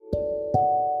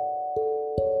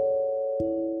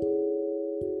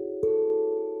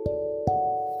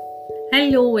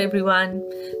Hello everyone.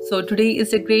 So today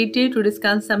is a great day to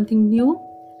discuss something new.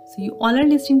 So you all are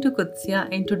listening to Kutsia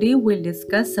and today we'll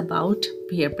discuss about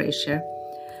peer pressure.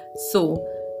 So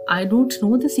I don't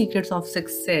know the secrets of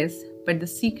success, but the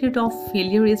secret of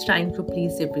failure is trying to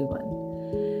please everyone.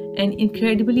 An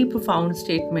incredibly profound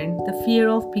statement. The fear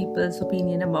of people's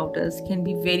opinion about us can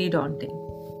be very daunting.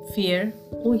 Fear?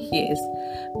 Oh yes,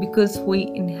 because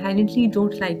we inherently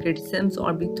don't like criticisms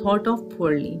or be thought of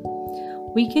poorly.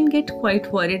 We can get quite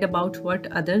worried about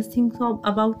what others think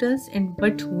about us and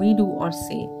what we do or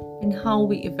say and how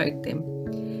we affect them.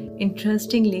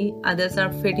 Interestingly, others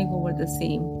are fretting over the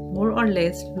same, more or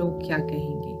less, log kya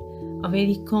kahenge, a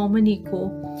very common echo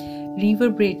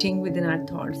reverberating within our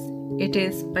thoughts. It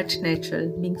is but natural,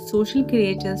 being social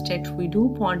creatures, that we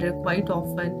do ponder quite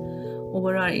often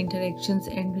over our interactions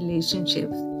and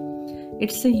relationships.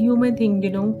 It's a human thing,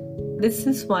 This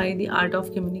is why the art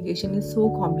of communication is so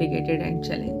complicated and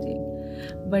challenging.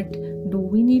 But do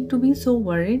we need to be so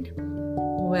worried?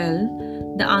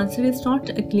 Well, the answer is not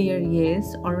a clear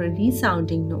yes or a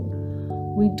resounding no.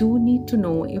 We do need to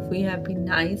know if we have been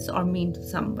nice or mean to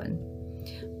someone,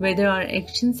 whether our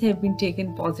actions have been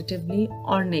taken positively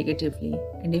or negatively,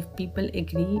 and if people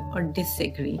agree or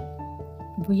disagree.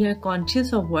 We are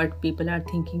conscious of what people are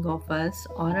thinking of us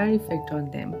or our effect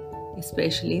on them,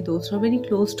 especially those who are very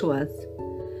close to us.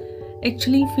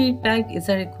 Actually, feedback is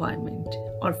a requirement,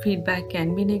 or feedback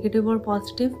can be negative or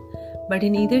positive, but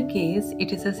in either case,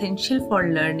 it is essential for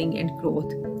learning and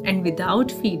growth. And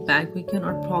without feedback, we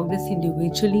cannot progress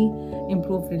individually,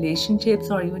 improve relationships,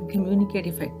 or even communicate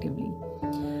effectively.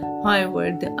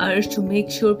 However, the urge to make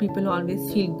sure people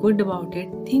always feel good about it,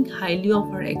 think highly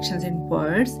of our actions and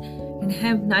words, and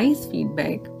have nice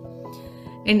feedback.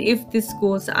 And if this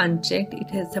goes unchecked,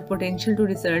 it has the potential to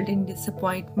result in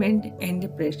disappointment and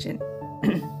depression.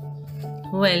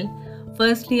 Well,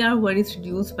 firstly, our worry is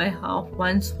reduced by half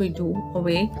once we do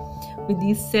away with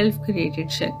these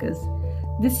self-created shackles.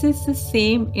 This is the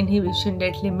same inhibition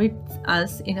that limits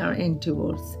us in our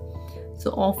endeavors, so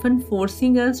often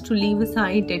forcing us to leave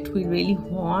aside that we really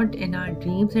want and our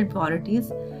dreams and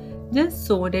priorities, just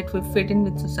so that we fit in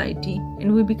with society,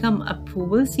 and we become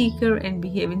approval seeker and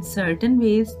behave in certain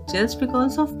ways just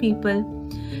because of people,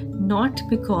 not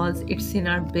because it's in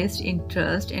our best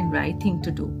interest and right thing to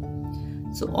do.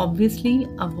 So obviously,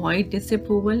 avoid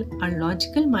disapproval. Our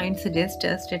logical mind suggests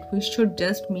us that we should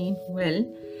just mean well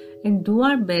and do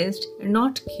our best and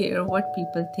not care what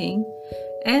people think,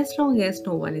 as long as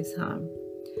no one is harmed.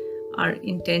 Our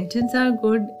intentions are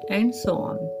good, and so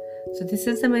on. So this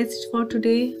is the message for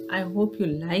today. I hope you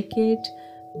like it.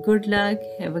 Good luck.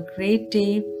 Have a great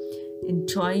day.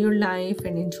 Enjoy your life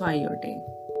and enjoy your day.